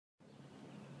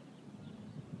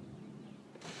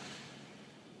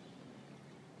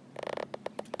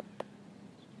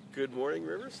Good morning,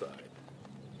 Riverside.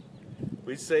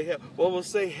 We say hey. Well, we'll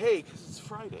say hey because it's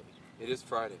Friday. It is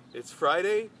Friday. It's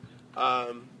Friday.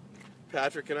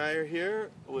 Patrick and I are here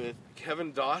with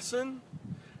Kevin Dawson.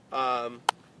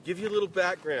 Give you a little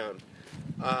background.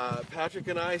 Patrick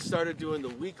and I started doing the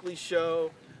weekly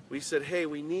show. We said, hey,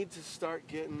 we need to start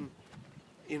getting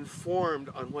informed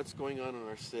on what's going on in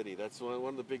our city. That's one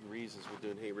of the big reasons we're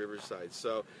doing Hey Riverside.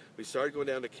 So we started going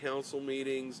down to council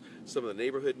meetings, some of the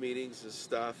neighborhood meetings and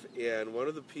stuff, and one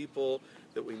of the people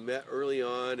that we met early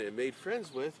on and made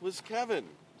friends with was Kevin,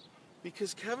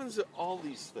 because Kevin's at all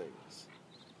these things.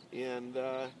 And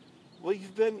well,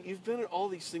 you've been at all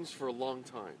these things for a long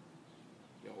time.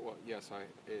 Yeah, well, yes,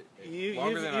 You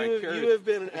cared. have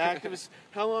been an activist.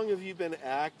 How long have you been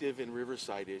active in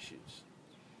Riverside issues?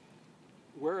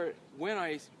 When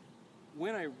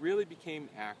I really became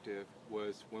active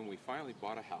was when we finally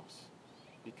bought a house,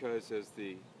 because as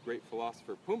the great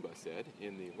philosopher Pumbaa said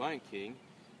in The Lion King,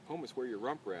 home is where your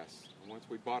rump rests. And once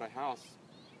we bought a house,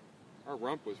 our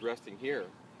rump was resting here.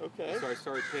 Okay. So I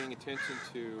started paying attention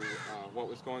to what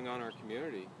was going on in our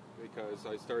community, because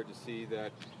I started to see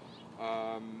that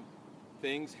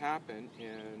things happen,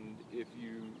 and if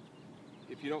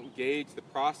you don't engage the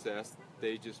process,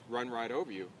 they just run right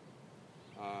over you.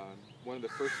 One of the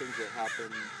first things that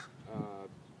happened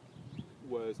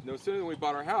was no sooner than we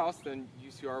bought our house, then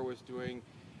UCR was doing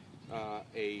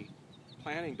a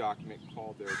planning document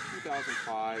called their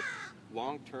 2005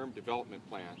 Long-Term Development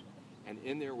Plan. And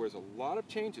in there was a lot of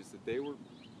changes that they were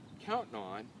counting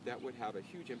on that would have a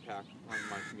huge impact on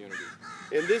my community.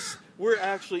 And we're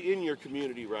actually in your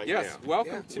community right now. Yes,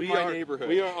 welcome to my neighborhood.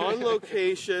 We are on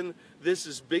location. This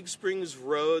is Big Springs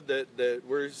Road. That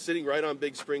we're sitting right on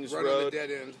Big Springs Right Road. on the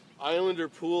dead end. Islander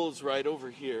Pool's right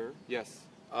over here. Yes.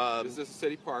 This is a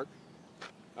city park.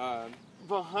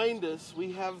 Behind us,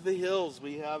 we have the hills.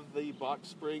 We have the Box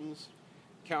Springs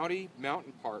County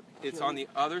Mountain Park. It's on the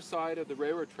other side of the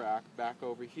railroad track, back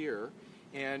over here.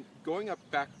 And going up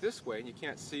back this way, and you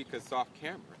can't see because it's off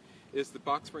camera, is the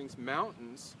Box Springs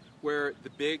Mountains, where the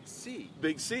Big C.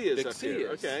 Big C is Big up C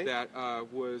here. is, Okay. that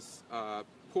was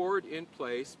poured in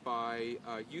place by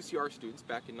UCR students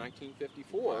back in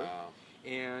 1954. Wow.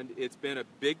 And it's been a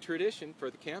big tradition for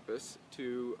the campus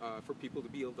for people to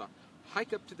be able to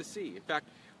hike up to the sea. In fact,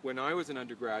 when I was an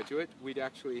undergraduate, we'd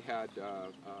actually had,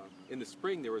 in the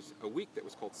spring, there was a week that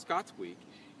was called Scots Week,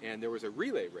 and there was a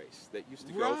relay race that used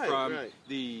to go from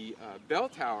the bell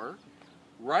tower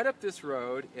right up this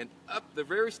road and up the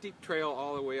very steep trail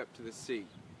all the way up to the sea.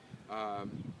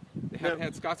 They haven't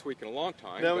had Scots Week in a long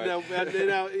time. Now,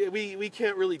 we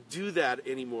can't really do that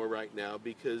anymore right now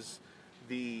because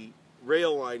the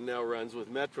rail line now runs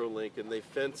with Metrolink, and they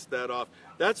fenced that off.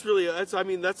 That's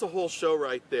a whole show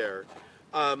right there.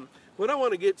 What I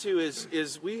want to get to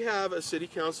is we have a city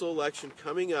council election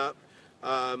coming up.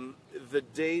 The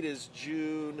date is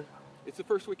June. It's the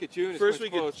first week of June. First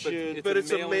week of June, but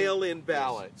it's a mail-in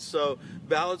ballot. Yes. So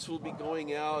ballots will be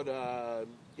going out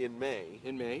in May.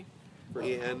 In May.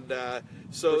 And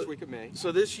first week of May.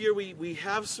 So this year we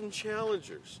have some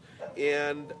challengers,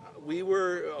 and we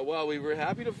were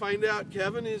happy to find out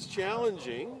Kevin is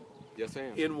challenging. Yes, I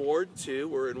am. In Ward 2,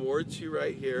 we're in Ward 2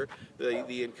 right here.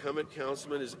 The incumbent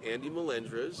councilman is Andy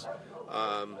Melendres.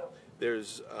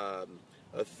 There's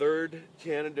a third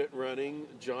candidate running,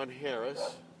 John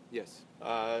Harris. Yes.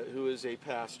 Who is a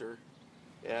pastor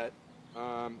at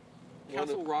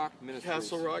Castle Rock Ministries.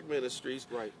 Castle Rock Ministries.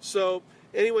 Right. So,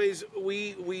 anyways,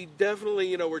 we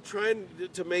definitely, we're trying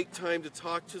to make time to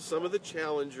talk to some of the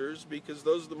challengers because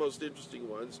those are the most interesting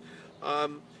ones.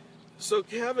 So,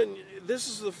 Kevin, this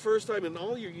is the first time in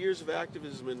all your years of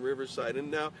activism in Riverside,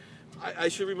 and now I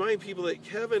should remind people that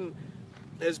Kevin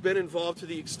has been involved to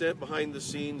the extent behind the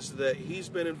scenes that he's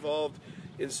been involved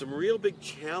in some real big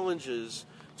challenges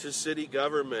to city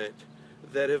government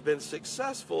that have been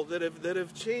successful, that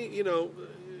have changed,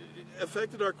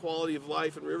 affected our quality of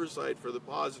life in Riverside for the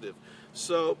positive.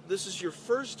 So this is your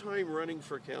first time running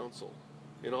for council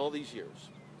in all these years.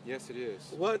 Yes, it is.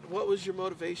 What was your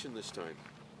motivation this time?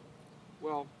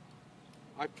 Well,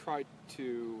 I've tried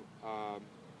to,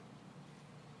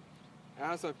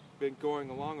 as I've been going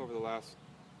along over the last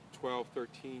 12,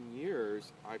 13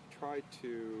 years, I've tried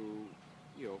to,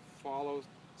 follow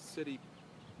city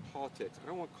politics. I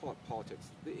don't want to call it politics.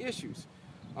 The issues,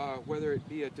 whether it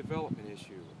be a development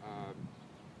issue,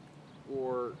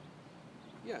 or,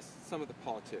 yes, some of the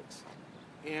politics,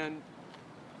 and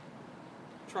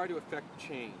try to affect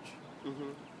change.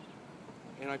 Mm-hmm.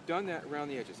 And I've done that around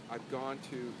the edges. I've gone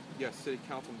to, city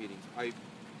council meetings. I've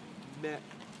met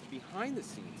behind the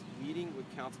scenes, meeting with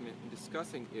councilmen and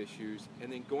discussing issues,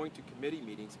 and then going to committee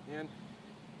meetings and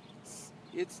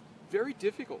it's very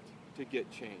difficult to get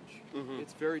change.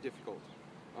 It's very difficult.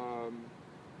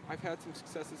 I've had some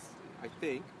successes, I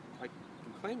think. I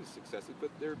can claim successes, but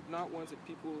they're not ones that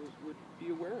people would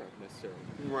be aware of necessarily.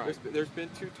 Right. There's been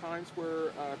 2 times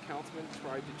where councilmen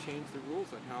tried to change the rules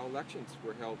on how elections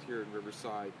were held here in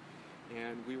Riverside,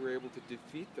 and we were able to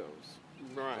defeat those.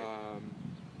 Right.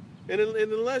 And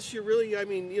unless you're really, I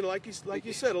mean, you know, like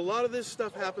you said, a lot of this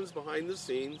stuff happens behind the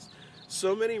scenes.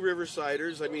 So many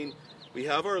Riversiders, I mean, we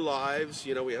have our lives,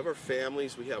 you know, we have our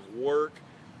families, we have work,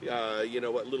 you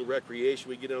know, what little recreation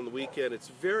we get on the weekend. It's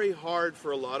very hard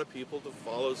for a lot of people to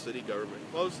follow city government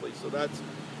closely. So that's,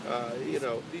 you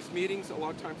know. These meetings, a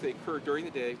lot of times they occur during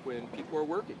the day when people are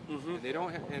working. And they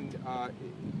don't have, and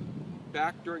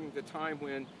back during the time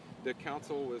when the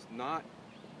council was not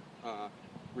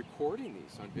recording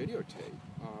these on videotape,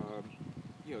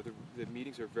 you know, the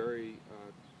meetings are very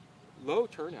low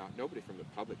turnout. Nobody from the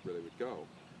public really would go.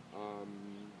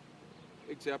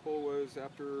 Example was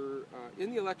after,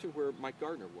 in the election where Mike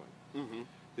Gardner won,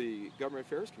 the Government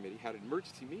Affairs Committee had an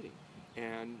emergency meeting.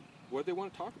 And what did they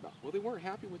want to talk about? Well, they weren't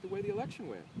happy with the way the election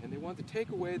went. And they wanted to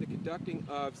take away the conducting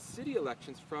of city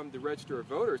elections from the register of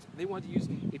voters. And they wanted to use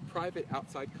a private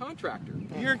outside contractor.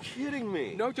 You're kidding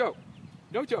me. No joke.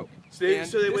 No joke. So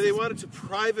they wanted to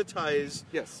privatize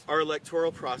our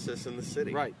electoral process in the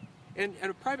city. Right. And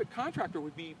a private contractor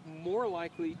would be more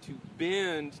likely to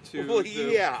bend to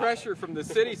the pressure from the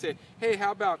city, say, hey,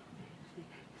 how about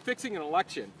fixing an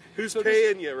election? Who's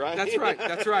paying you, right? That's right,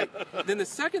 that's right. Then the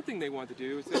second thing they wanted to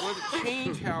do is they wanted to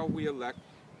change how we elect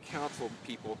council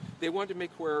people. They wanted to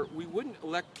make where we wouldn't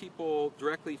elect people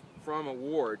directly from a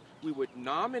ward. We would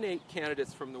nominate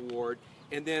candidates from the ward,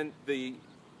 and then the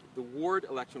ward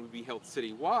election would be held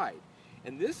citywide.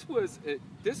 And this was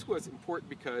important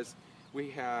because we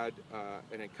had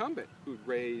an incumbent who'd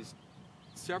raised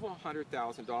several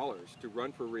 $100,000 to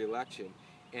run for re-election,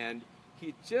 and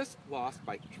he just lost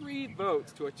by 3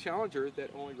 votes to a challenger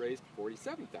that only raised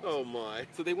 $47,000. Oh my!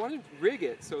 So they wanted to rig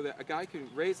it so that a guy who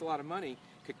raised a lot of money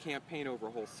could campaign over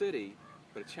a whole city,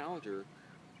 but a challenger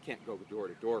can't go door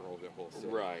to door over the whole city.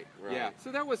 Right, right. Yeah.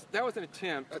 So that was an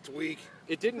attempt. That's weak.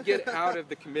 It didn't get out of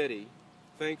the committee,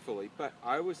 thankfully, but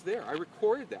I was there. I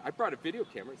recorded that. I brought a video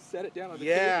camera, set it down on the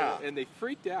table, and they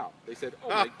freaked out. They said, "Oh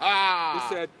my!"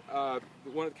 They said,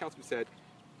 one of the councilmen said,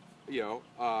 "You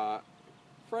know,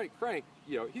 Frank,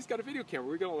 you know, he's got a video camera.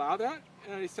 We're going to allow that?"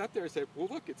 And I sat there and said, "Well,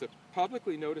 look, it's a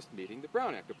publicly noticed meeting. The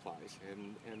Brown Act applies."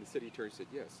 And the city attorney said,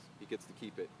 "Yes, he gets to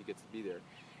keep it. He gets to be there."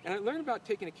 And I learned about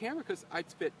taking a camera because I'd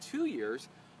spent 2 years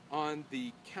on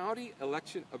the county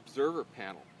election observer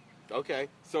panel. Okay.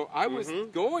 So I was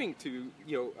going to,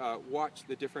 you know, watch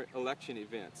the different election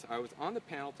events. I was on the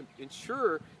panel to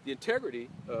ensure the integrity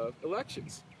of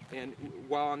elections. And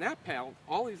while on that panel,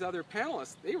 all these other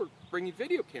panelists, they were bringing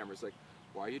video cameras. Like,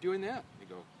 why are you doing that? They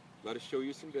go, let us show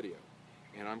you some video.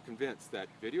 And I'm convinced that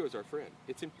video is our friend.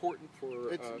 It's important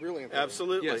for... It's really important.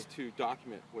 Absolutely. Yes, to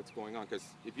document what's going on. Because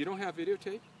if you don't have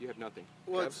videotape, you have nothing.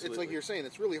 Well, it's like you're saying,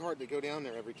 it's really hard to go down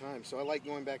there every time. So I like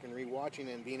going back and rewatching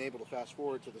it and being able to fast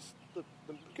forward to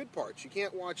the good parts. You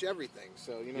can't watch everything.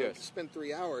 So, you know, you can spend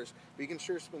 3 hours, but you can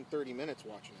sure spend 30 minutes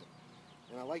watching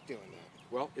it. And I like doing that.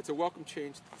 Well, it's a welcome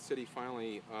change that the city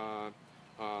finally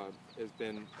has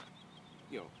been,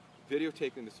 you know,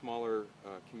 videotaping the smaller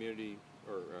community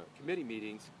or committee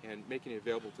meetings and making it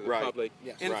available to the public.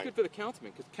 Yes. And it's good for the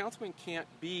councilmen, because councilmen can't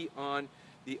be on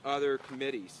the other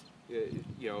committees.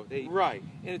 You know, they and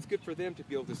it's good for them to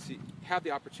be able to have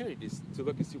the opportunity to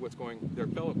look and see what's their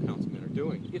fellow councilmen are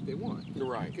doing if they want.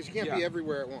 Right. Because you can't be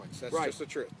everywhere at once. That's just the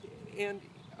truth. And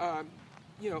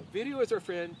you know, video is our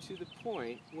friend to the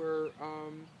point where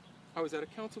I was at a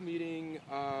council meeting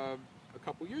a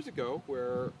couple years ago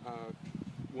where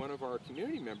one of our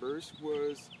community members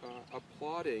was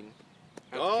applauding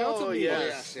at the council meeting.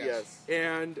 Yes.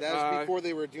 And that was before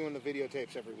they were doing the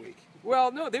videotapes every week.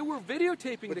 Well, no, they were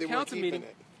videotaping the council meeting.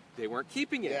 They weren't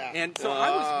keeping it. Yeah. And so I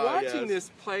was watching this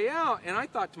play out, and I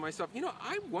thought to myself, you know,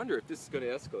 I wonder if this is going to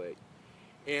escalate.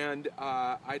 And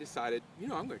I decided, you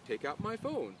know, I'm going to take out my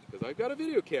phone because I've got a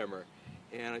video camera.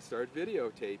 And I started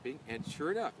videotaping, and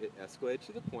sure enough, it escalated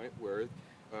to the point where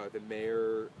the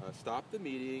mayor stopped the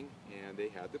meeting, and they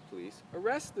had the police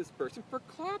arrest this person for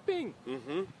clapping,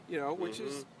 you know, which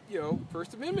is, you know,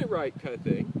 First Amendment right kind of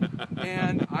thing.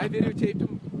 And I videotaped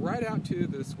him right out to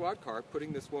the squad car,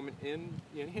 putting this woman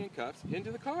in handcuffs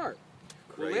into the car.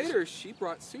 Later, she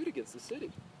brought suit against the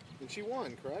city. And she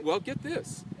won, correct? Well, get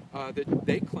this.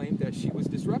 They claimed that she was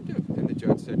disruptive, and the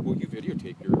judge said, well, you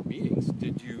videotaped your meetings.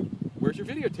 Where's your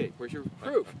videotape? Where's your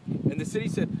proof? And the city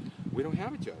said, we don't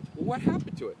have a judge. Well, what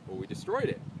happened to it? Well, we destroyed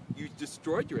it. you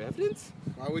destroyed your evidence?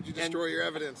 Why would you destroy your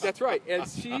evidence? That's right. And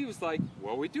she was like,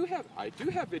 well, I do have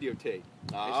videotape.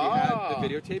 Ah. And she had the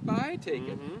videotape I had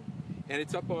taken. And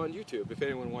it's up on YouTube if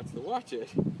anyone wants to watch it.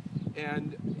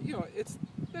 And, you know,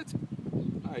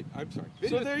 I'm sorry.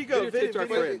 So there you go. Videotapes are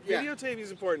friend. Videotape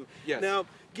is important. Yes. Now,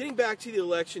 getting back to the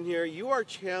election here, you are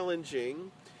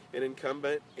challenging an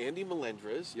incumbent, Andy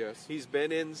Melendres. Yes. He's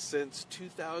been in since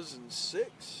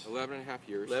 2006. 11 and a half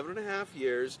years. 11 and a half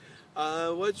years. Why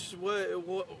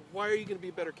are you going to be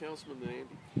a better councilman than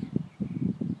Andy?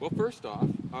 Well, first off,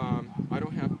 I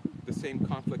don't have the same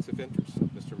conflicts of interest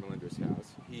that Mr. Melendres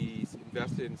has. He's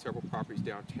invested in several properties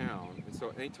downtown, and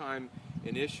so anytime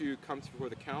an issue comes before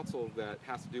the council that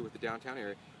has to do with the downtown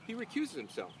area, he recuses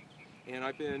himself. And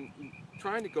I've been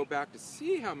trying to go back to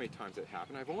see how many times that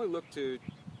happened. I've only looked to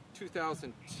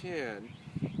 2010,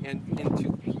 and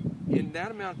in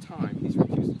that amount of time, he's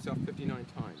recused himself 59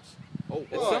 times. Oh,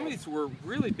 and some of these were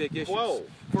really big issues. Whoa.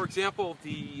 For example,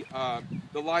 the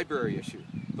library issue,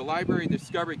 the library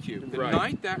discovery cube. The Right,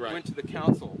 night that right. went to the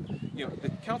council, you know, the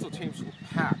council chambers were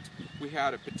packed. We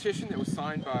had a petition that was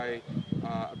signed by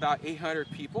about 800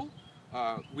 people.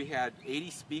 We had 80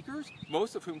 speakers,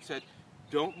 most of whom said,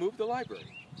 "Don't move the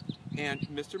library." And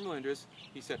Mr. Melendres,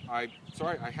 he said, "I'm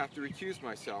sorry, I have to recuse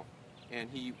myself." And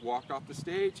he walked off the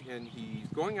stage, and he's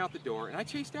going out the door, and I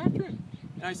chased after him.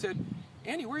 And I said,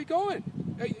 "Andy, where are you going?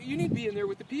 You need to be in there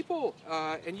with the people.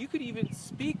 And you could even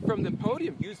speak from the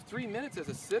podium. Use 3 minutes as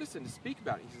a citizen to speak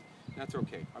about it." He says, "That's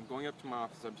okay. I'm going up to my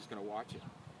office. I'm just going to watch it."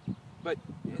 But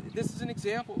this is an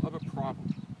example of a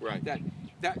problem. Right. That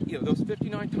you know, those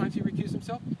 59 times he recused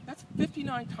himself, that's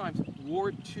 59 times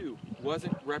Ward 2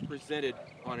 wasn't represented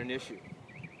on an issue.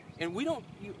 And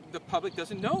the public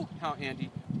doesn't know how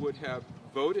Andy would have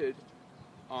voted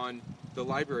on the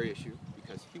library issue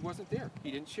because he wasn't there. He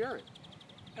didn't share it.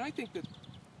 And I think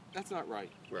that's not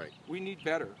right. Right. We need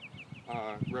better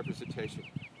representation.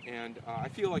 And I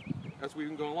feel like as we've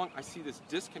been going along, I see this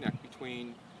disconnect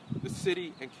between the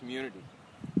city and community.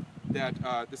 That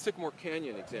the Sycamore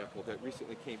Canyon example that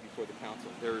recently came before the council.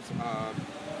 There's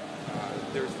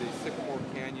the Sycamore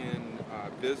Canyon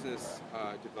business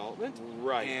development,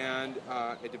 Right. And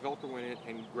a developer went in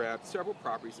and grabbed several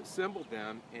properties, assembled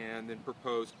them, and then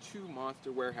proposed 2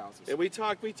 monster warehouses. And we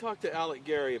talked to Alec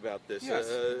Gary about this Yes.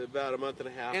 about a month and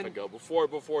a half And- ago, before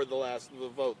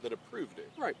the vote that approved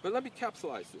it. Right, but let me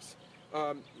capsulize this.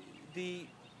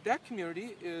 That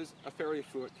community is a fairly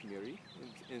affluent community,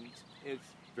 and it's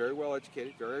very well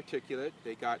educated, very articulate.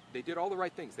 They did all the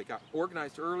right things. They got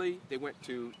organized early. They went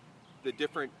to the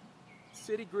different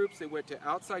city groups. They went to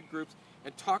outside groups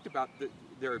and talked about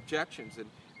their objections and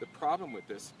the problem with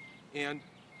this. And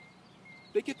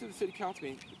they get to the city council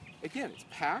meeting. Again, it's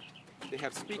packed. They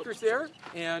have speakers there,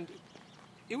 and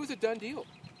it was a done deal.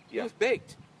 Yeah. It was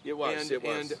baked. It was. And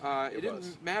it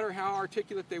didn't matter how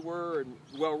articulate they were and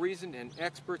well-reasoned and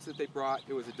experts that they brought,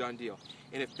 it was a done deal.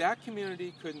 And if that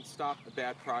community couldn't stop a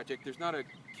bad project, there's not a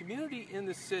community in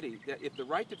the city that if the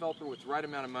right developer with the right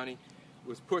amount of money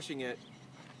was pushing it,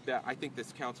 that I think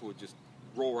this council would just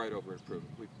roll right over and approve it.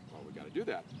 We got to do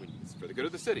that. It's for the good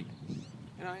of the city.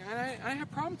 And I have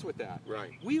problems with that.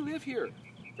 Right. We live here.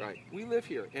 Right. We live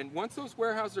here. And once those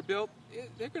warehouses are built,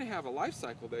 they're going to have a life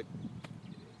cycle that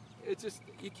it's just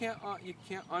you can't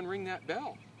unring that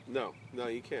bell. No,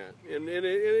 you can't. And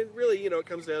it really, it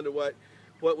comes down to what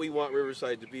we want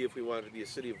Riverside to be. If we want it to be a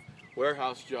city of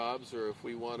warehouse jobs, or if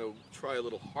we want to try a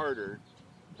little harder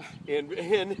and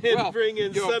bring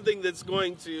in something that's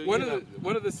going to.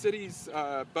 One of the city's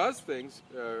buzz things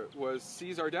was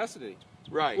seize our destiny.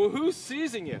 Right. Well, who's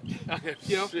seizing it?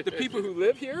 The people who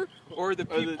live here, or the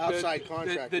people, outside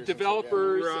contractors, the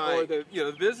developers, right. or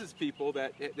the business people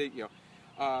that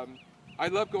I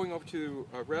love going over to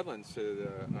Redlands, to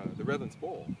the Redlands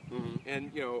Bowl,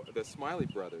 and the Smiley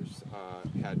brothers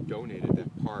had donated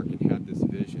that park and had this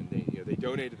vision. They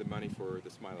donated the money for the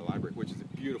Smiley Library, which is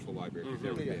a beautiful library if you've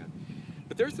never been.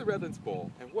 But there's the Redlands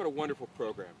Bowl, and what a wonderful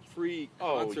program! Free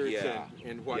concerts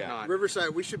and whatnot. Riverside,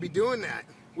 we should be doing that.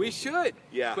 We should.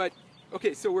 Yeah. But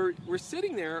okay, so we're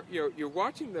sitting there. You're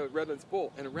watching the Redlands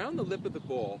Bowl, and around the lip of the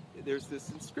bowl, there's this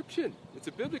inscription. It's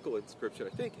a biblical inscription,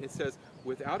 I think. It says,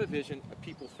 "Without a vision, a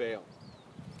people fail."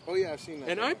 Oh yeah, I've seen that.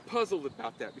 And I'm puzzled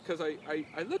about that because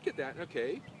I look at that and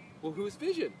okay, well, whose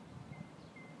vision?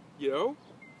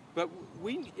 But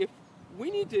we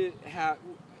need to have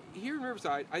here in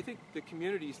Riverside. I think the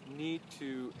communities need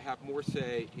to have more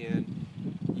say in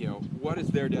what is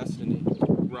their destiny,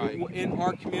 right, in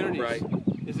our communities. Right.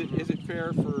 Is it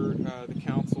fair for the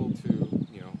council to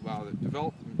allow the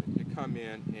development to come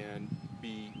in and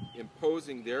be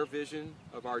imposing their vision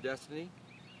of our destiny,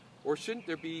 Or shouldn't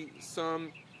there be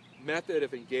some method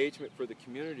of engagement for the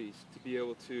communities to be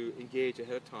able to engage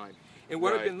ahead of time? And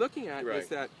what I've been looking at is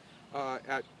that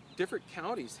at different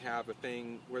counties have a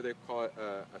thing where they call it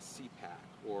a CPAC,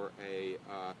 or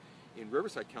in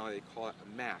Riverside County they call it a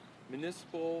MAC,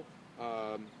 Municipal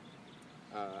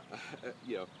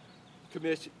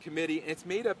committee, and it's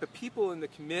made up of people in the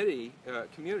community,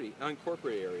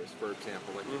 unincorporated areas, for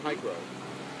example, like Pike Road,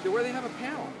 where they have a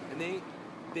panel, and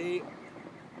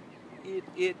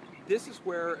this is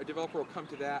where a developer will come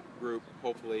to that group,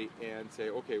 hopefully, and say,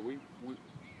 okay, we've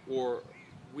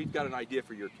got an idea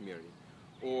for your community.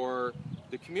 Or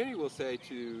the community will say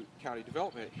to county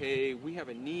development, hey, we have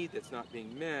a need that's not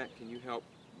being met, can you help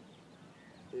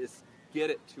us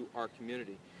get it to our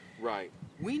community? Right.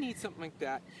 We need something like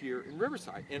that here in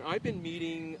Riverside. And I've been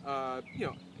meeting,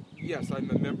 yes, I'm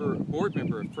a board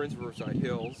member of Friends of Riverside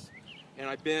Hills, and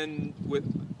I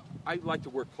like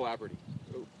to work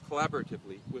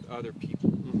collaboratively with other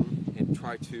people and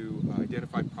try to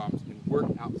identify problems and work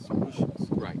out solutions.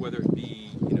 Right. Whether it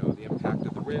be, the impact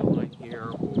of the rail line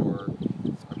here, or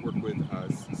I worked with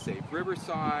Save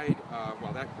Riverside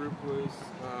while that group was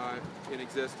in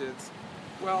existence.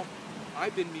 Well,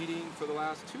 I've been meeting for the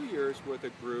last 2 years with a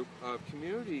group of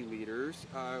community leaders,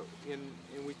 and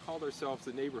we called ourselves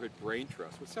the Neighborhood Brain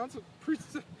Trust, which sounds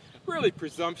really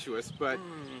presumptuous, but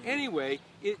anyway,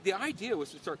 the idea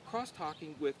was to start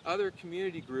cross-talking with other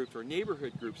community groups or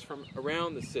neighborhood groups from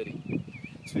around the city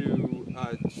to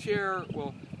share,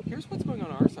 well, here's what's going on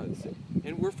our side of the city.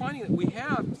 And we're finding that we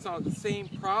have some of the same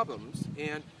problems,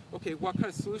 and okay, what kind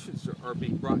of solutions are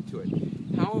being brought to it?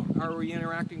 How are we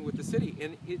interacting with the city?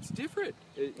 And it's different.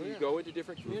 You go into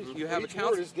different communities. You have Each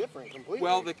ward is different completely.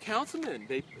 Well, the councilmen,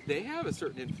 they have a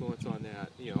certain influence on that.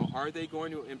 Are they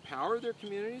going to empower their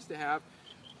communities to have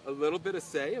a little bit of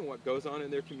say in what goes on in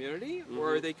their community,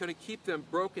 or are they going to keep them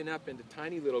broken up into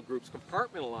tiny little groups,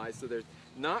 compartmentalized, so there's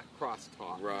not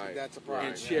crosstalk? Right. That's a problem.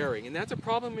 And sharing, and that's a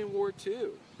problem in Ward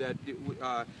 2, that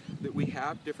we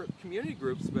have different community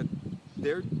groups, but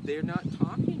they're not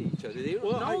talking to each other. They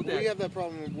don't know that. We have that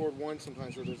problem in Ward 1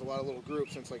 sometimes, where there's a lot of little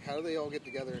groups, and it's like, how do they all get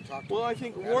together and talk to Well, one I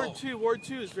think another? Ward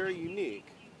 2 is very unique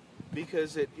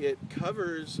because it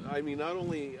covers, not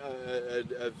only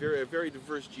a very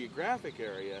diverse geographic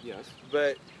area, Yes.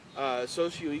 but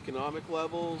socioeconomic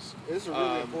levels. This is a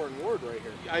really important ward right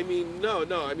here. No.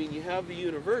 You have the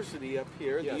university up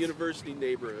here, Yes. the university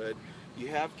neighborhood. You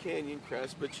have Canyon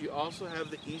Crest, but you also have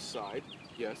the east side.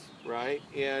 Yes. Right,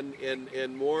 and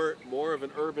more of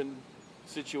an urban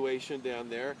situation down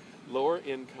there, lower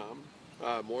income,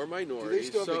 more minorities.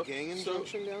 Do they still have the gang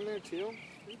injunction down there too?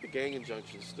 I think the gang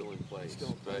injunction is still in place. Still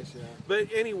in place, yeah.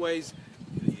 But anyways,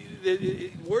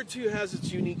 Ward 2 has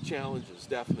its unique challenges,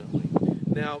 definitely.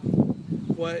 Now,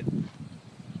 what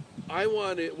I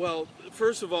wanted, well,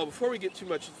 first of all, before we get too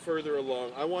much further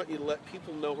along, I want you to let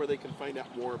people know where they can find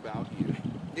out more about you.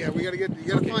 Yeah, you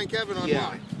gotta find Kevin online.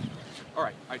 Yeah. All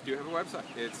right, I do have a website.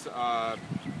 It's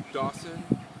Dawson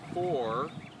 4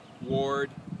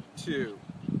 Ward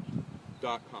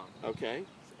 2.com. Okay.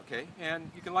 Okay,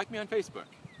 and you can like me on Facebook.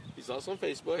 He's also on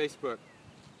Facebook. Facebook,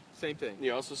 same thing.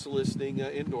 You're also soliciting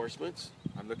endorsements.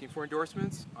 I'm looking for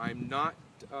endorsements. I'm not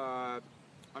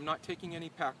taking any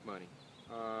PAC money.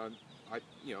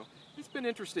 It's been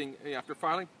interesting after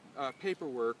filing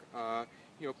paperwork.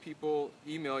 People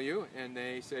email you and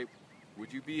they say,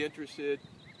 "Would you be interested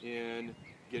in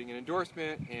getting an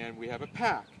endorsement?" And we have a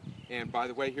PAC. And by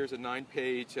the way, here's a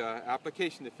 9-page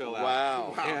application to fill out.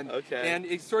 Wow. And, okay. And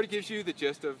it sort of gives you the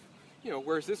gist of,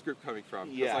 where's this group coming from?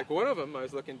 Yeah. It's like one of them, I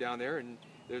was looking down there, and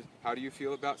there's, how do you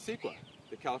feel about CEQA,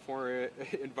 the California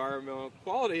Environmental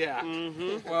Quality Act?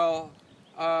 Mm-hmm. Well,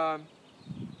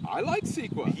 I like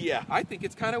CEQA. Yeah. I think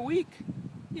it's kind of weak.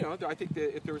 I think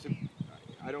that if there was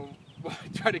I don't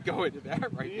try to go into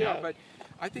that right now, but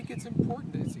I think it's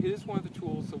important. It is one of the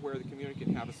tools of where the community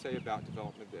can have a say about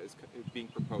development that is being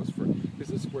proposed for. Because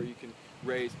this is where you can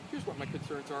raise, here's what my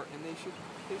concerns are, and they should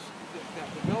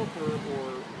that developer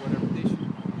or whatever, they should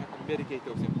have to mitigate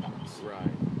those impacts.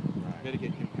 Right.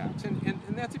 Mitigate impacts, and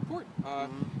that's important.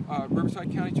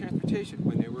 Riverside County Transportation,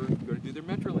 when they were going to do their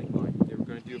Metrolink line, they were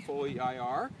going to do a full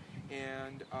EIR,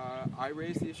 and I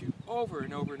raised the issue over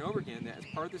and over and over again that as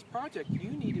part of this project, you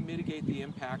need to mitigate the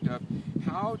impact of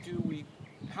how do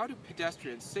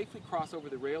pedestrians safely cross over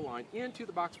the rail line into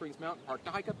the Box Springs Mountain Park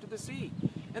to hike up to the sea?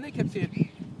 And they kept saying,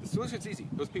 the solution's easy.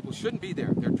 Those people shouldn't be there.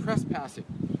 They're trespassing.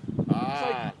 It's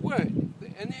like, what?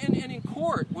 And in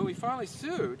court, when we finally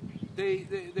sued,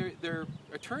 their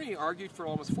attorney argued for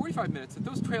almost 45 minutes that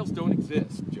those trails don't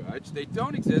exist, Judge. They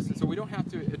don't exist, and so we don't have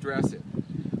to address it.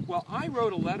 Well, I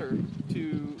wrote a letter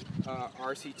to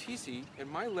RCTC, and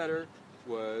my letter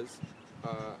was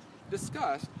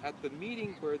discussed at the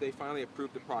meeting where they finally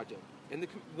approved the project. And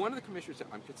one of the commissioners said,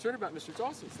 I'm concerned about Mr.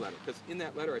 Dawson's letter, because in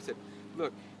that letter I said,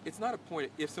 look, it's not a point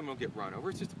of if someone will get run over,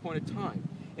 it's just a point of time.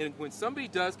 And when somebody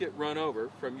does get run over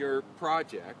from your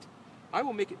project, I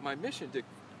will make it my mission to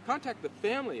contact the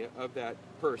family of that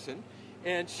person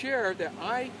and share that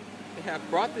I have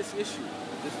brought this issue,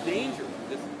 this danger,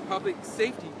 this public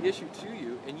safety issue to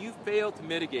you, and you failed to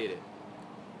mitigate it.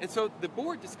 And so the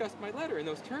board discussed my letter in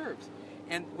those terms.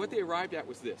 And what they arrived at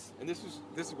was this, and this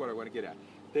is what I want to get at.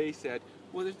 They said,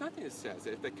 well, there's nothing that says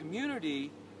that if the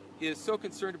community is so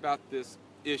concerned about this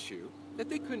issue that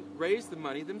they couldn't raise the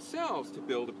money themselves to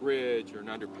build a bridge or an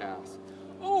underpass.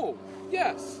 Oh,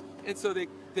 yes. And so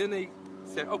then they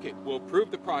said, okay, we'll approve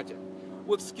the project.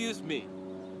 Well, excuse me,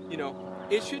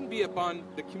 it shouldn't be upon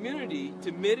the community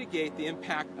to mitigate the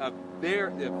impact of the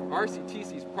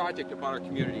RCTC's project upon our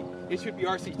community. It should be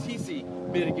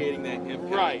RCTC mitigating that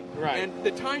impact. Right. And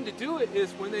the time to do it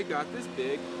is when they got this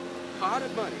big pot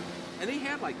of money, and they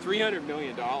had like $300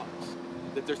 million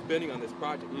that they're spending on this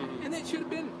project, and it should have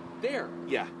been there.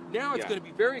 Yeah. Now it's going to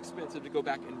be very expensive to go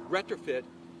back and retrofit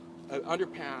an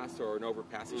underpass or an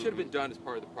overpass. It should have been done as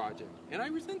part of the project, and I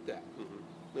resent that.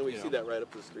 And we see that right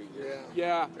up the street here.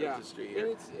 Yeah. Right up the street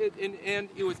here. And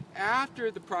it was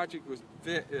after the project was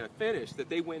finished that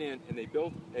they went in and they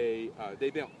built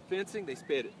fencing. They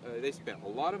spent a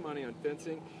lot of money on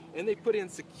fencing, and they put in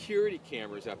security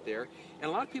cameras up there. And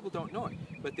a lot of people don't know it,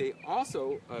 but they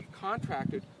also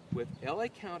contracted with LA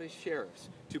County sheriffs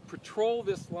to patrol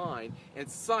this line and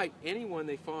cite anyone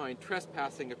they find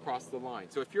trespassing across the line.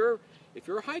 So if you're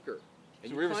a hiker and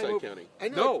it's you Riverside County. I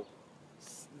know.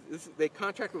 They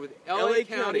contracted with LA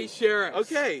County sheriffs.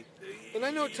 Okay. And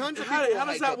I know tons of people. How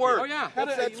does that work? Oh, yeah.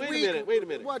 Wait a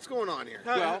minute. What's going on here?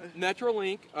 Well,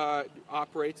 Metrolink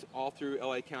operates all through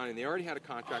LA County, and they already had a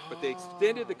contract, but they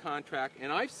extended the contract,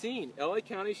 and I've seen LA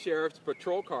County sheriff's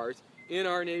patrol cars in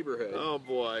our neighborhood. Oh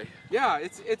boy. Yeah,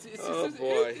 it's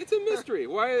a mystery.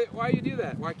 Why you do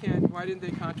that? Why didn't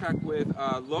they contract with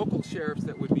local sheriffs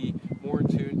that would be more in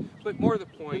tune? But more to the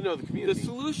point, We know the community. the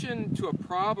solution to a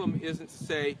problem isn't to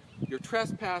say you're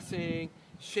trespassing,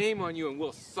 shame on you, and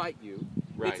we'll cite you.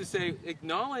 Right. It's to say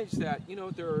acknowledge that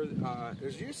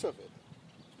There's use of it.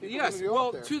 People yes, wanna go well,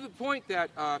 out there. to the point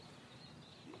that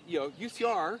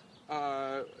UCR,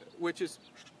 which is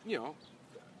a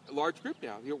large group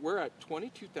now. We're at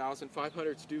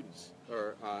 22,500 students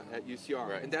at UCR,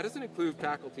 Right. and that doesn't include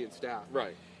faculty and staff.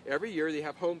 Right. Every year they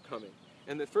have homecoming,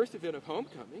 and the first event of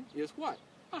homecoming is what?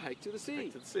 A hike to the sea.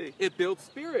 Hike to the sea. It builds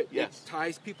spirit. Yes. It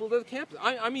ties people to the campus.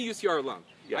 I'm a UCR alum.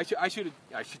 Yeah. I should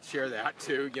share that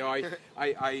too.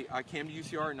 I came to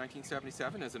UCR in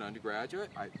 1977 as an undergraduate.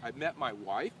 I met my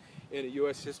wife in a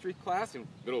U.S. history class in the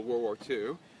middle of World War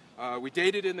II. We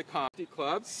dated in the comedy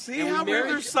club. See and we how married-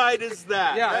 Riverside is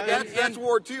that? Yeah, That's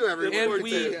Ward 2, everyone. and Ward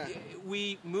we, two.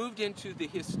 we moved into the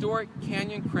historic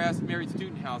Canyon Crest married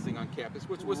student housing on campus,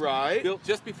 which was Right. built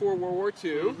just before World War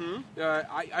II.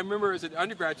 I remember as an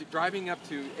undergraduate driving up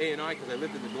to A&I because I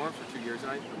lived in the dorms for 2 years,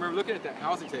 and I remember looking at that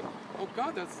house and saying, oh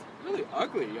God, that's really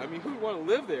ugly. I mean, who would want to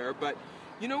live there? But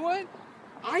you know what?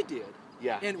 I did.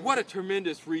 Yeah. And what a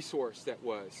tremendous resource that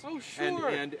was. Oh, sure,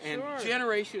 And sure.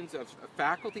 generations of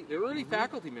faculty, the early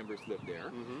faculty members lived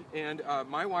there. And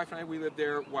my wife and I, we lived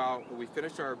there while we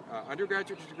finished our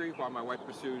undergraduate degree, while my wife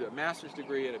pursued a master's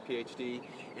degree and a PhD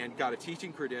and got a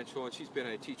teaching credential, and she's been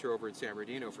a teacher over in San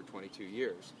Bernardino for 22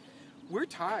 years. We're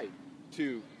tied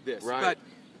to this. Right. But,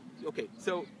 okay,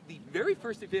 so the very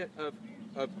first event of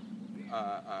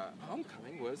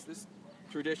homecoming was this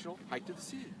traditional hike to the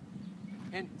sea.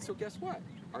 And so guess what?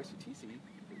 RCTC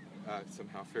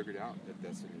somehow figured out that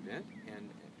that's an event,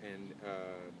 and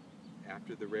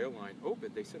after the rail line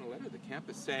opened, they sent a letter to the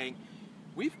campus saying,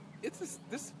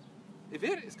 this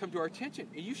event has come to our attention,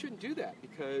 and you shouldn't do that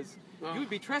because you would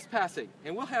be trespassing,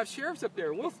 and we'll have sheriffs up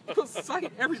there, and we'll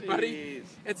cite everybody. Jeez.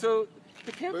 And so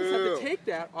the campus had Boo. to take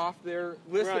that off their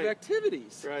list of Right.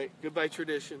 activities. Right. Goodbye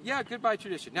tradition. Yeah, goodbye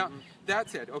tradition. Now, that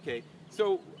said, okay,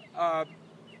 so,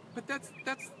 but that's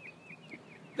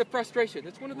the frustration.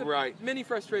 That's one of the Right. many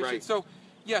frustrations. Right. So,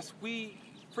 yes,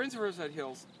 Friends of Riverside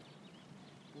Hills,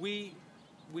 we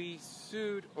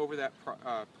sued over that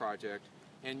project,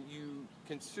 and you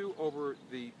can sue over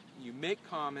you make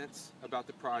comments about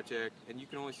the project, and you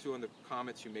can only sue on the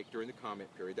comments you make during the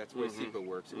comment period. That's the way CEQA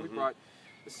works. And we brought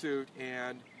a suit,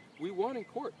 and we won in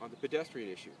court on the pedestrian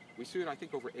issue. We sued, I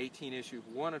think, over 18 issues,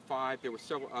 1 on 5. There were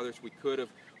several others we could have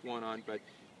won on, but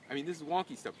I mean, this is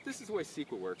wonky stuff. This is the way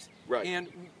CEQA works. Right. And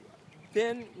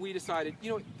then we decided,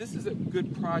 you know, this is a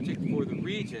good project for the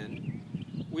region.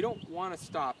 We don't want to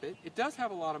stop it. It does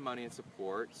have a lot of money and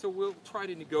support, so we'll try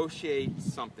to negotiate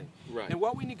something. Right. And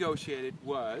what we negotiated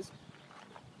was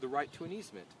the right to an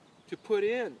easement, to put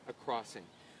in a crossing,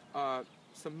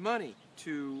 some money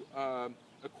to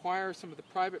acquire some of the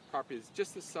private properties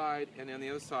just the side and on the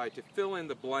other side to fill in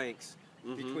the blanks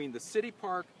between the city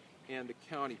park and the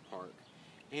county park.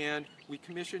 And we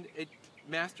commissioned a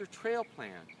master trail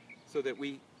plan so that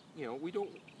we don't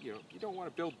want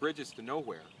to build bridges to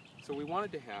nowhere. So we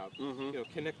wanted to have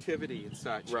connectivity and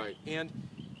such. Right. And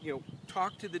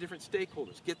talk to the different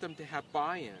stakeholders, get them to have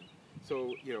buy-in.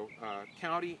 So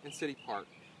county and city park,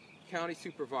 county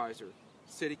supervisor,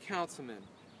 city councilman,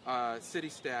 city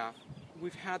staff.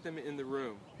 We've had them in the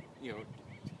room,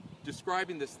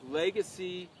 describing this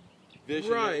legacy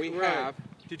vision that we have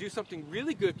to do something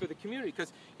really good for the community.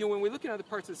 Because when we look at other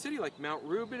parts of the city, like Mount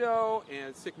Rubidoux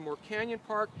and Sycamore Canyon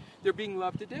Park, they're being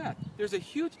loved to death. There's a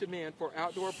huge demand for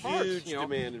outdoor parks. Huge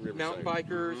demand in Riverside. Mountain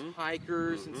bikers,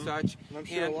 hikers, and such. And I'm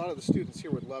sure a lot of the students here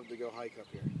would love to go hike up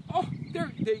here. Oh,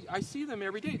 I see them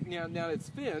every day. Now it's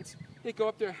fenced. They go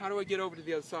up there. How do I get over to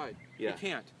the other side? Yeah. You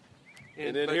can't.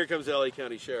 And then here comes the LA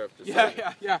County Sheriff to say,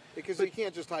 Yeah. Because you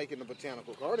can't just hike in the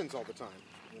botanical gardens all the time.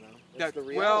 That's the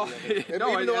well, reality of it.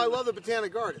 no, Even though I love the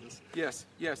botanic gardens. Yes.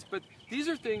 But these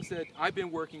are things that I've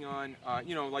been working on,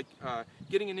 like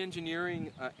getting an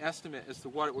engineering estimate as to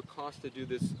what it would cost to do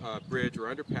this bridge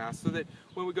or underpass, so that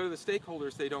when we go to the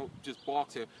stakeholders, they don't just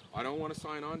balk, say, I don't want to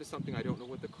sign on to something, I don't know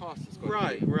what the cost is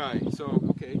going to be. Right. So,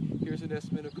 okay, here's an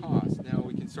estimate of cost. Now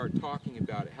we can start talking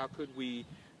about it.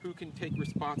 Who can take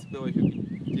responsibility, who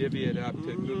can divvy it up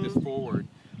to move this forward?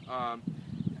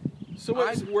 So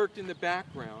I've worked in the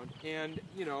background, and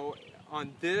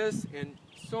on this and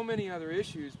so many other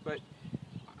issues, but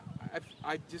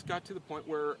I just got to the point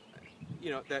where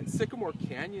that Sycamore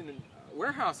Canyon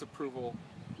warehouse approval,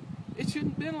 it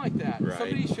shouldn't have been like that. Right.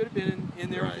 Somebody should have been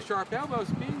in there with the sharp elbows,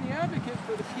 being the advocate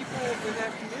for the people in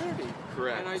that community.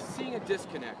 Correct. And I'm seeing a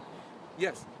disconnect.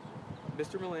 Yes,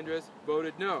 Mr. Melendrez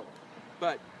voted no,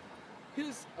 but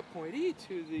his appointee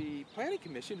to the Planning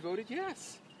Commission voted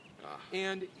yes.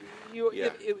 And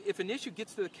if an issue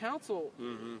gets to the council,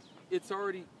 it's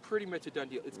already pretty much a done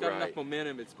deal. It's got enough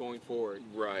momentum, it's going forward.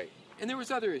 Right. And there was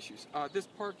other issues. This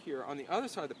park here, on the other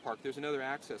side of the park, there's another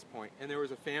access point, and there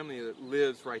was a family that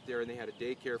lives right there, and they had a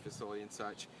daycare facility and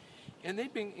such. And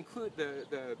they'd been included,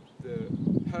 the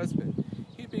husband,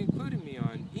 he'd been including me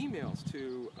on emails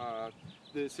to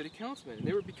the city councilman, and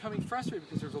they were becoming frustrated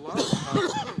because there's a lot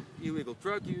of illegal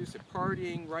drug use and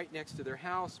partying right next to their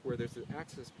house where there's an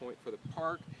access point for the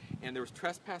park, and there was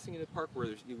trespassing in the park where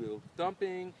there's illegal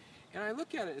dumping. And I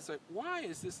look at it, it's like, why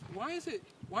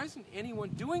isn't anyone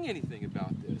doing anything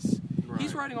about this? Right.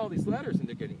 He's writing all these letters, and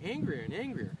they're getting angrier and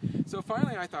angrier. So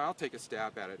finally I thought, I'll take a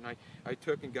stab at it, and I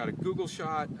took and got a Google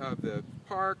shot of the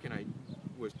park, and I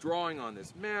was drawing on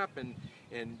this map and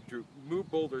drew, move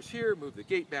boulders here, move the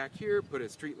gate back here, put a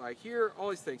street light here, all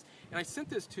these things. And I sent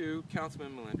this to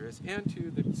Councilman Melendrez and to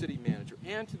the city manager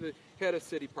and to the head of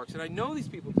city parks. And I know these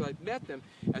people because I've met them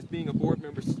as being a board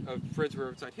member of Friends of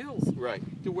Riverside Hills. Right.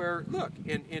 To where, look,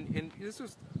 and this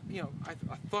was,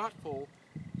 a thoughtful,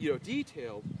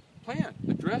 detailed plan,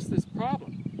 address this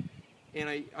problem. And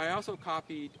I also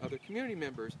copied other community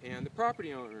members and the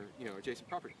property owner, adjacent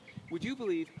property. Would you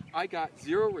believe I got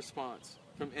zero response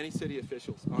from any city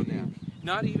officials on that?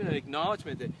 Not even an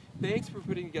acknowledgement that, thanks for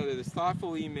putting together this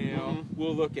thoughtful email,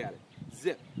 we'll look at it.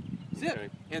 Zip. Okay.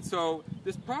 And so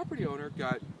this property owner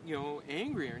got,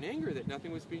 angrier and angrier that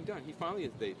nothing was being done. He finally,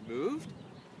 they moved.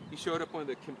 He showed up one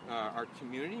of our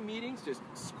community meetings just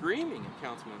screaming at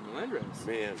Councilman Melendrez.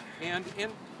 Man.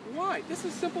 And why? This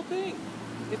is a simple thing.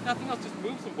 If nothing else, just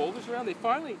move some boulders around.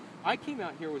 I came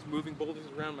out here, was moving boulders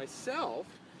around myself,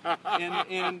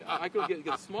 and I could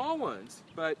get small ones,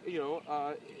 but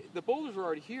the boulders were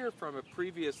already here from a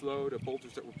previous load of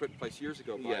boulders that were put in place years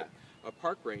ago by a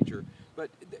park ranger. But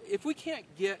if we can't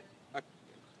get a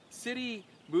city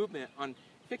movement on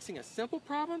fixing a simple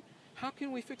problem, how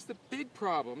can we fix the big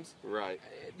problems? Right.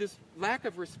 This lack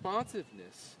of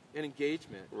responsiveness and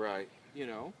engagement. Right.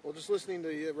 Well, just listening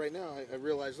to you right now, I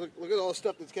realize, look at all the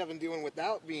stuff that Kevin doing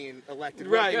without being elected.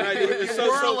 Right.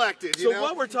 We're elected. So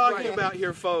what we're talking about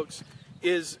here, folks,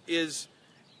 is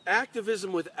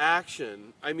activism with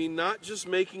action. I mean, not just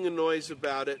making a noise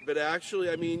about it, but actually,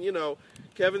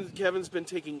 Kevin's been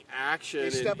taking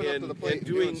action and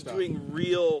doing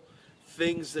real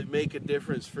things that make a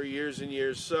difference for years and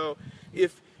years. So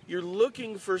if you're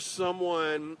looking for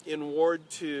someone in Ward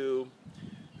 2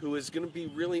 who is going to be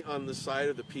really on the side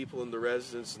of the people and the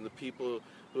residents and the people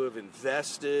who have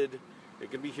invested They're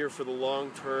going to be here for the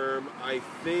long term. I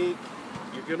think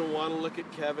you're going to want to look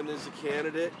at Kevin as a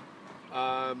candidate.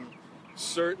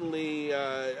 Certainly,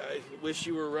 I wish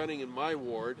you were running in my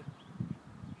ward,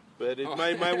 but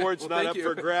my ward's not up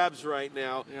for grabs right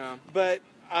now. Yeah. But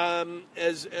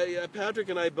as Patrick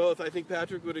and I both, I think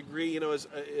Patrick would agree, as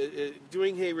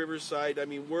doing Hey Riverside, I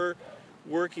mean, we're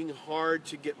working hard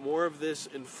to get more of this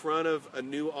in front of a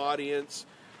new audience.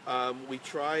 We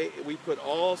put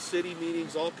all city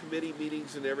meetings, all committee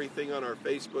meetings and everything on our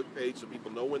Facebook page so people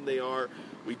know when they are.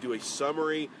 We do a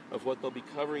summary of what they'll be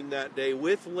covering that day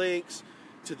with links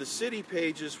to the city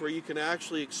pages where you can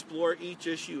actually explore each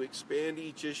issue, expand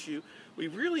each issue. We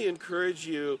really encourage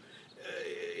you,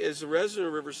 as a resident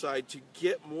of Riverside, to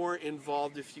get more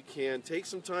involved if you can. Take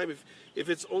some time. If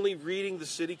it's only reading the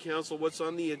city council, what's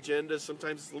on the agenda,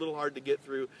 sometimes it's a little hard to get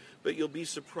through, but you'll be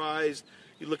surprised.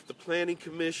 You look at the planning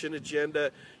commission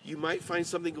agenda, you might find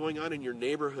something going on in your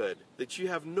neighborhood that you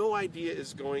have no idea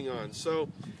is going on. So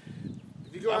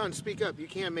if you go out and speak up, you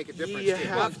can make a difference.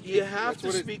 You have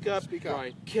to speak up.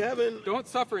 Right. Kevin, don't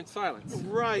suffer in silence.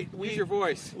 Right. Use your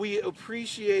voice. We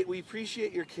appreciate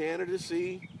your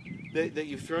candidacy, that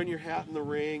you've thrown your hat in the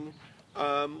ring.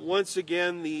 Once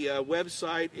again, the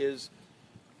website is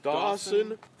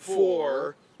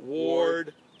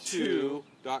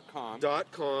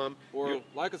Dawson4Ward2.com. Or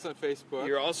like us on Facebook.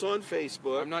 You're also on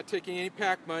Facebook. I'm not taking any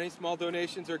PAC money. Small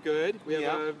donations are good. We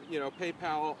have a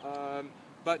PayPal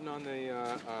button on the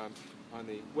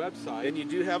website. And you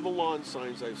do have the lawn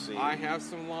signs, I've seen. I have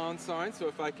some lawn signs, so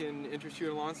if I can interest you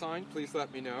in a lawn sign, please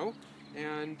let me know.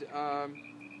 And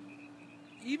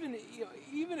even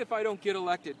if I don't get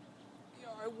elected,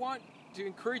 I want to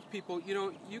encourage people.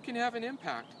 You can have an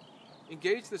impact.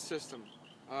 Engage the system.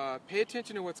 Pay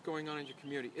attention to what's going on in your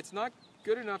community. It's not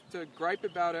good enough to gripe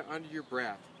about it under your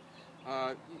breath.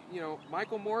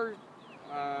 Michael Moore,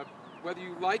 whether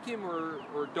you like him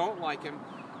or don't like him,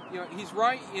 he's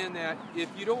right in that if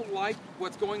you don't like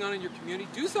what's going on in your community,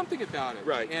 do something about it.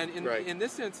 Right. And in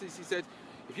this instance, he said,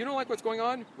 if you don't like what's going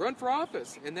on, run for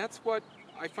office. And that's what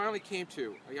I finally came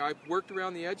to. I've worked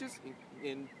around the edges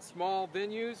in small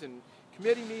venues and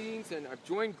committee meetings, and I've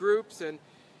joined groups, and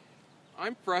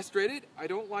I'm frustrated. I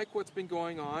don't like what's been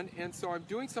going on, and so I'm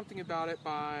doing something about it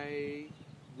by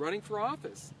running for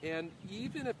office. And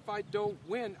even if I don't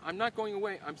win, I'm not going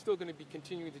away. I'm still going to be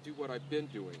continuing to do what I've been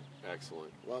doing.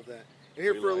 Excellent. Love that. And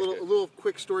here for a little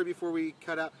quick story before we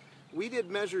cut out. We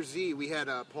did Measure Z. We had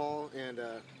Paul and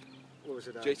what was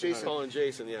it? Jason. Paul and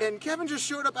Jason, yeah. And Kevin just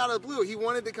showed up out of the blue. He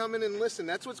wanted to come in and listen.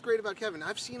 That's what's great about Kevin.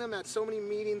 I've seen him at so many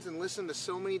meetings and listened to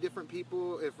so many different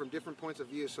people from different points of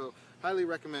view. So highly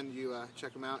recommend you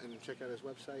check him out and check out his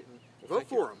website and vote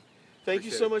for him. Thank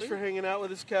you so much for hanging out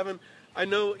with us, Kevin. I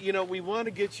know, we want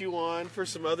to get you on for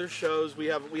some other shows. We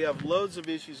have loads of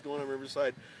issues going on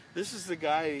Riverside. This is the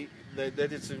guy that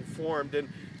is informed.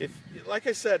 And if, like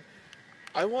I said,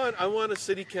 I want a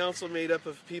city council made up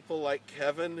of people like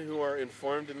Kevin who are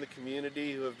informed in the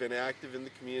community, who have been active in the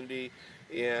community,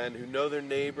 and who know their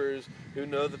neighbors, who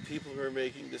know the people who are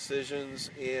making decisions.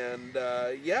 And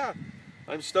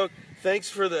I'm stoked. Thanks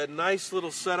for the nice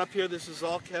little setup here. This is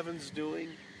all Kevin's doing.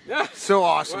 Yeah. So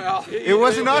awesome. Well, it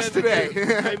wasn't us today.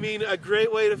 I mean, a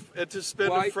great way to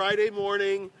spend a Friday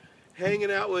morning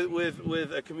hanging out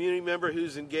with a community member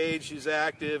who's engaged, who's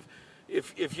active.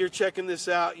 If you're checking this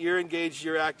out, you're engaged,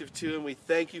 you're active too, and we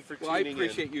thank you for tuning in. I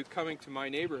appreciate you coming to my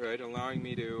neighborhood, allowing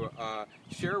me to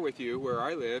share with you where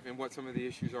I live and what some of the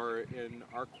issues are in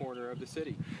our corner of the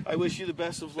city. I wish you the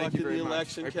best of luck in the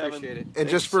election, Kevin. I appreciate it. And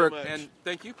just for and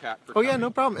thank you, Pat, for coming. Yeah, no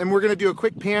problem. And we're going to do a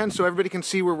quick pan so everybody can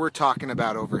see where we're talking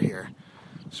about over here.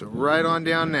 So right on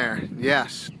down there.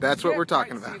 Yes, that's what we're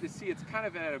talking about. See, it's kind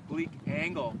of at a bleak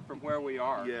angle from where we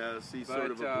are. Yeah, see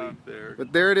sort of oblique there.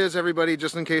 But there it is, everybody,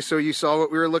 just in case so you saw what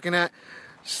we were looking at.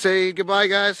 Say goodbye,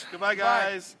 guys. Goodbye,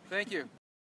 guys. Thank you.